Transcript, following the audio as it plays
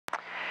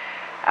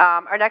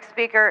Our next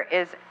speaker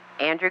is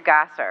Andrew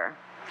Gasser.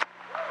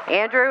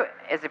 Andrew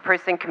is a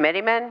precinct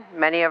committeeman.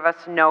 Many of us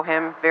know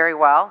him very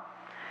well.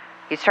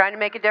 He's trying to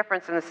make a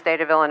difference in the state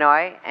of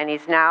Illinois, and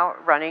he's now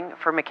running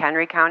for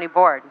McHenry County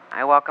Board.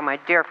 I welcome my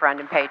dear friend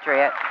and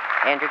patriot,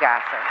 Andrew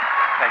Gasser.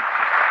 Thank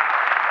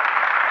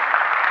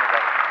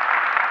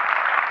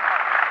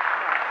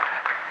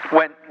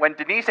you. When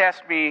Denise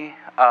asked me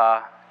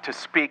to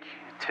speak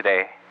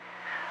today,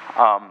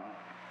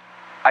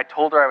 I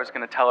told her I was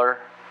going to tell her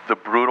the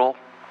brutal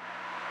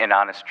and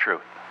honest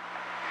truth.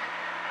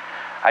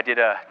 I did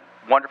a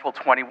wonderful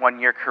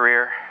 21-year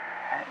career,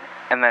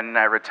 and then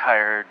I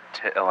retired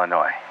to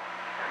Illinois.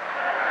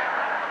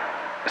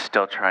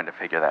 Still trying to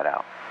figure that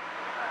out.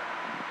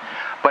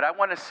 But I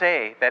want to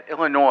say that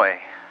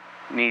Illinois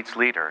needs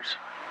leaders.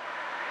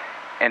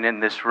 And in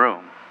this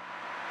room,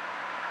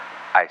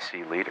 I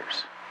see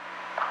leaders.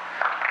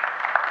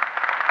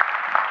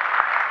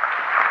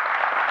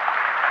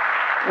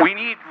 We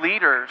need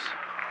leaders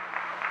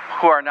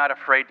who are not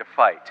afraid to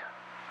fight,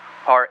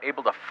 who are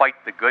able to fight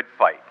the good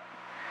fight,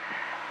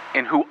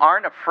 and who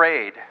aren't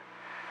afraid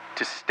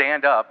to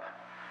stand up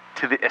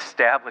to the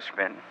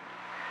establishment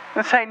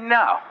and say,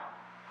 no,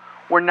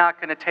 we're not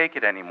going to take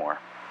it anymore.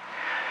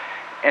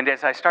 And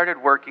as I started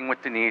working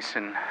with Denise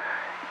and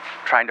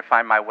trying to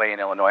find my way in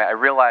Illinois, I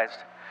realized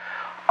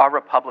our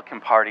Republican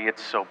Party,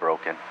 it's so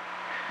broken.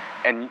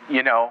 And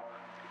you know,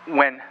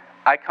 when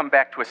I come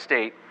back to a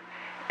state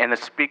and the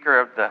Speaker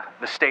of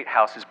the State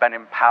House has been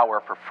in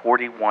power for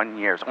 41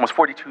 years, almost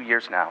 42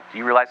 years now. Do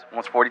you realize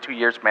almost 42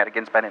 years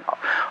Madigan's been in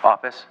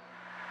office?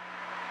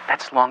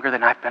 That's longer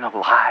than I've been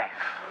alive.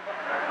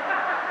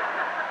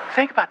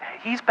 Think about that.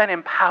 He's been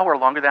in power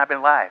longer than I've been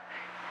alive.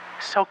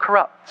 So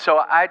corrupt. So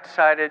I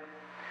decided,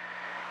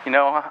 you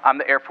know, I'm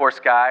the Air Force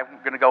guy. I'm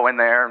going to go in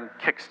there and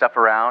kick stuff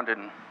around,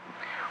 and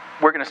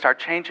we're going to start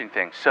changing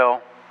things.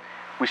 So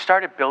we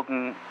started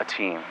building a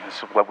team. This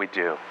is what we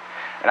do.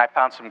 And I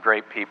found some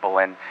great people.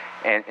 And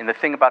the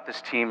thing about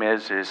this team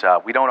is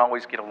we don't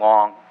always get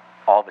along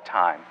all the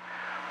time.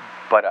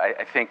 But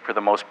I think for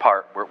the most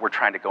part, we're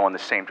trying to go in the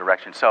same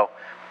direction. So,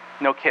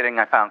 no kidding,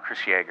 I found Chris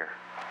Yeager.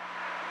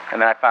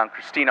 And then I found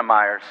Christina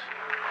Myers,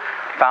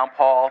 found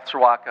Paul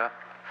Srwaka,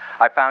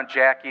 I found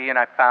Jackie, and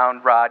I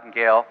found Rod and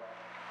Gail.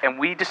 And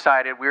we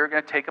decided we were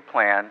going to take a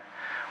plan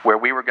where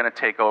we were going to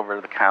take over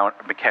the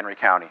McHenry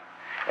County.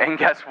 And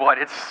guess what?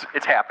 It's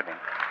happening.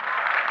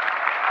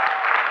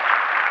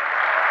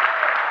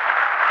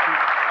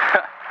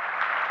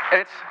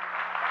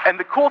 And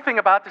the cool thing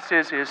about this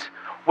is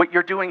what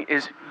you're doing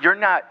is you're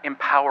not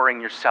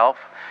empowering yourself,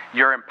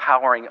 you're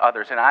empowering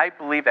others. And I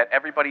believe that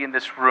everybody in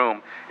this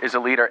room is a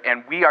leader,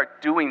 and we are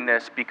doing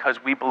this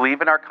because we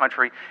believe in our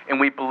country, and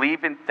we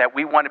believe in that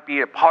we want to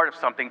be a part of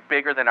something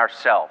bigger than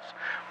ourselves.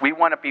 We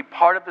want to be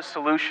part of the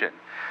solution.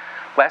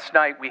 Last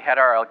night we had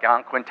our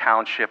Algonquin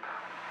Township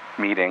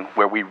meeting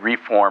where we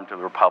reformed the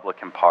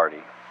Republican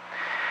Party.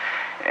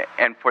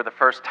 And for the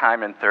first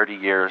time in 30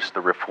 years,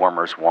 the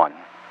reformers won.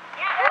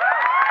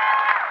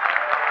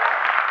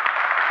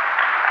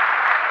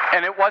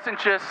 And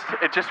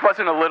it just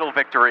wasn't a little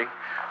victory.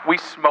 We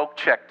smoke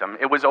checked them.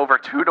 It was over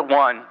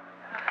 2-1.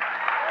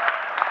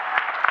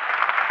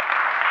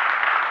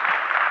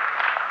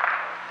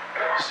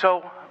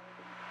 So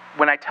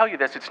when I tell you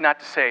this, it's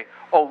not to say,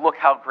 oh, look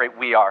how great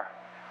we are.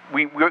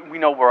 We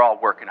know we're all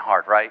working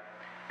hard, right?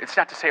 It's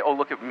not to say, oh,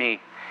 look at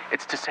me.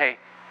 It's to say,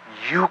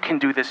 you can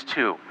do this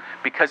too.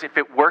 Because if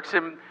it works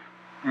in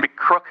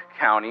McCrook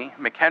County,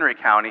 McHenry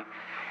County,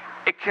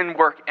 it can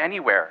work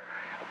anywhere.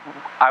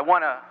 I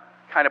want to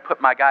kind of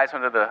put my guys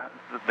under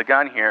the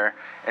gun here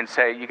and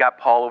say, you got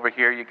Paul over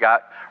here, you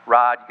got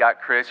Rod, you got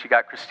Chris, you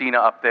got Christina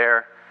up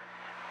there.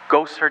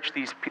 Go search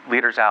these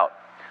leaders out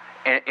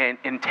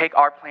and take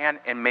our plan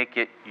and make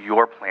it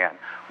your plan.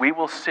 We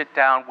will sit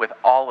down with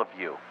all of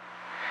you.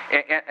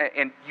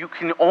 And you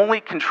can only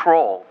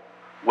control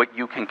what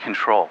you can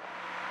control.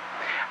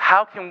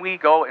 How can we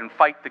go and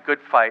fight the good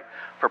fight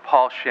for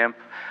Paul Schimpf,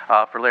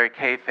 for Larry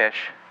Kayfish,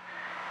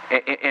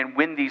 and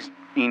win these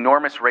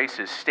enormous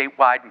races,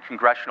 statewide and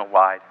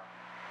congressional-wide,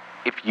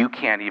 if you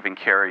can't even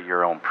carry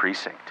your own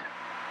precinct?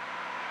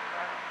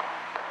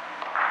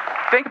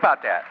 Think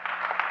about that.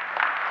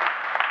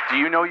 Do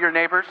you know your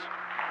neighbors?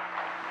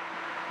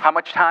 How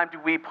much time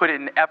do we put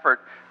in effort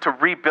to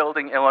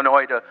rebuilding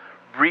Illinois, to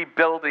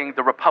rebuilding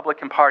the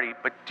Republican Party?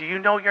 But do you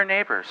know your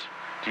neighbors?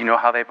 Do you know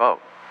how they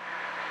vote?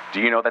 Do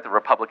you know that the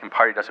Republican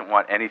Party doesn't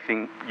want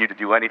you to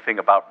do anything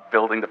about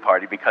building the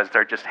party because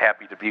they're just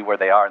happy to be where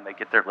they are and they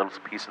get their little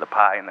piece of the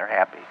pie and they're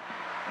happy?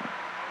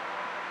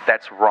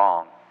 That's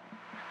wrong.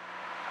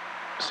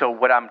 So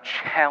what I'm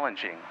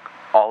challenging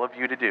all of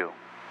you to do,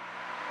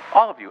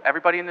 all of you,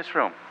 everybody in this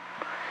room,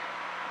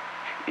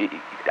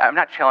 I'm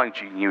not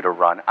challenging you to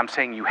run. I'm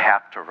saying you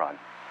have to run.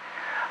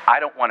 I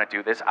don't want to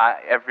do this.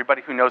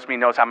 Everybody who knows me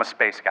knows I'm a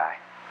space guy.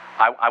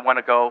 I want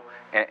to go,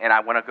 and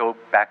I want to go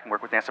back and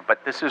work with NASA,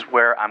 but this is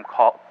where I'm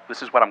called.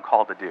 This is what I'm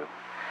called to do.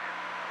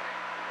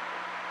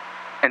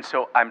 And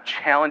so I'm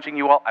challenging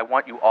you all. I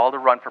want you all to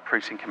run for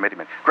precinct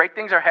committeeman. Great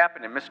things are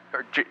happening.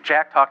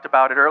 Jack talked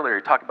about it earlier.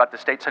 He talked about the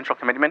state central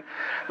committeeman.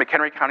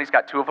 McHenry County's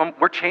got 2 of them.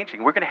 We're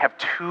changing. We're going to have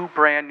 2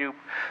 brand new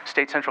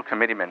state central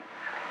committeemen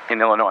in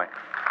Illinois.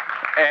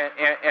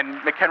 And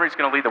McHenry's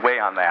going to lead the way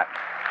on that.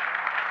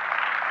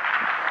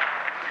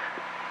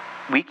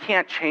 We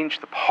can't change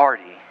the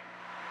party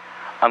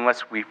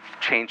unless we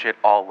change it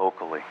all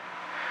locally.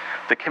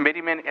 The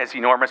committeeman has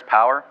enormous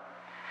power,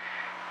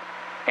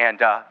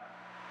 and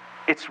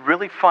it's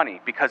really funny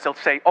because they'll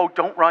say, oh,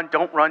 don't run,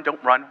 don't run,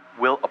 don't run.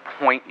 We'll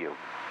appoint you.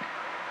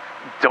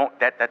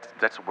 That's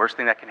the worst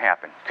thing that can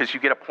happen, because you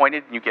get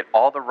appointed and you get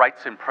all the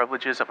rights and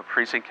privileges of a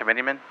precinct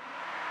committeeman,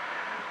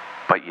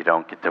 but you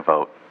don't get to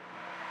vote.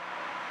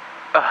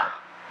 Ugh.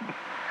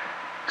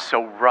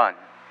 So run.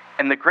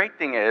 And the great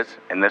thing is,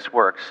 and this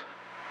works,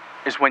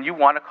 is when you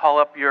want to call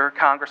up your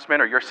congressman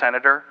or your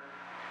senator,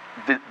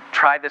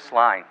 try this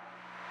line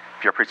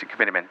if you're a precinct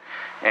committeeman.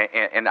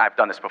 And I've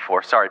done this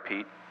before. Sorry,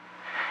 Pete.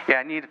 Yeah,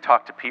 I need to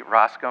talk to Pete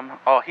Roscom.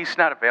 Oh, he's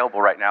not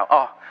available right now.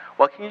 Oh,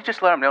 well, can you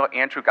just let him know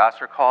Andrew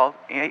Gosser called?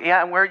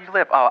 Yeah, and where do you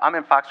live? Oh, I'm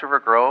in Fox River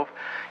Grove.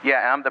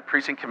 Yeah, I'm the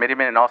precinct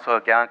committeeman and also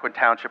a Gallenquin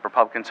Township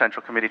Republican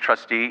Central Committee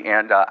trustee,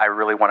 and I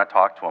really want to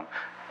talk to him.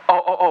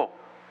 Oh.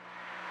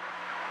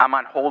 I'm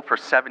on hold for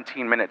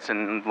 17 minutes,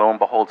 and lo and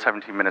behold,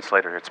 17 minutes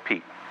later, it's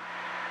Pete.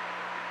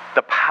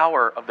 The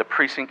power of the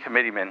precinct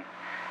committeeman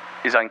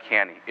is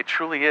uncanny. It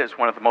truly is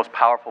one of the most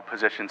powerful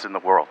positions in the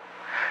world,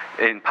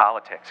 in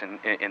politics,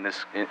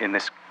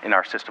 in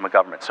our system of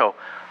government. So,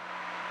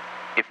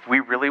 if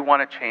we really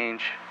want to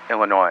change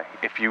Illinois,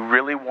 if you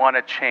really want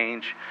to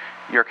change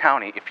your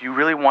county, if you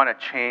really want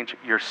to change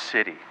your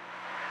city,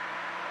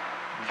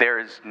 there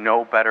is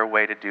no better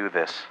way to do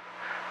this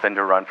than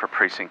to run for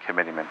precinct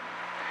committeeman.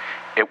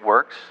 It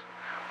works.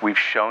 We've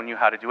shown you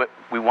how to do it.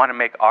 We want to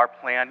make our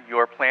plan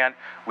your plan.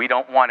 We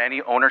don't want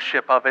any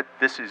ownership of it.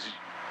 This is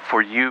for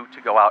you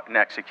to go out and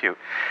execute.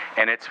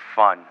 And it's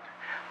fun.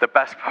 The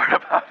best part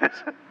about this,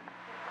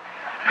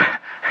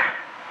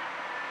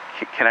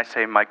 can I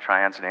say Mike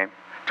Tryon's name?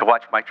 To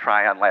watch Mike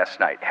Tryon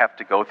last night have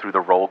to go through the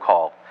roll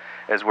call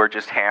as we're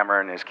just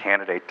hammering his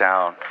candidate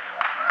down.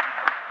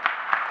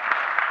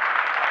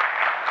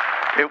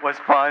 It was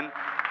fun.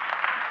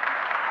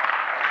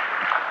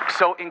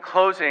 So in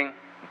closing,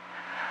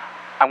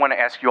 I want to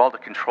ask you all to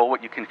control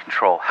what you can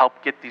control.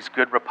 Help get these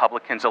good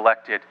Republicans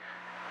elected.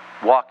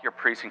 Walk your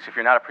precincts. If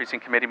you're not a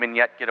precinct committeeman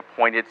yet, get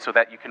appointed so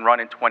that you can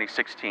run in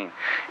 2016.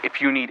 If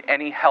you need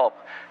any help,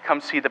 come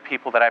see the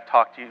people that I've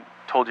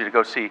told you to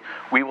go see.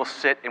 We will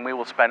sit and we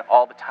will spend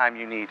all the time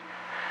you need.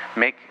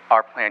 Make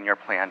our plan your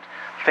plan.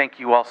 Thank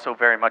you all so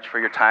very much for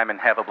your time,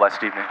 and have a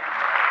blessed evening.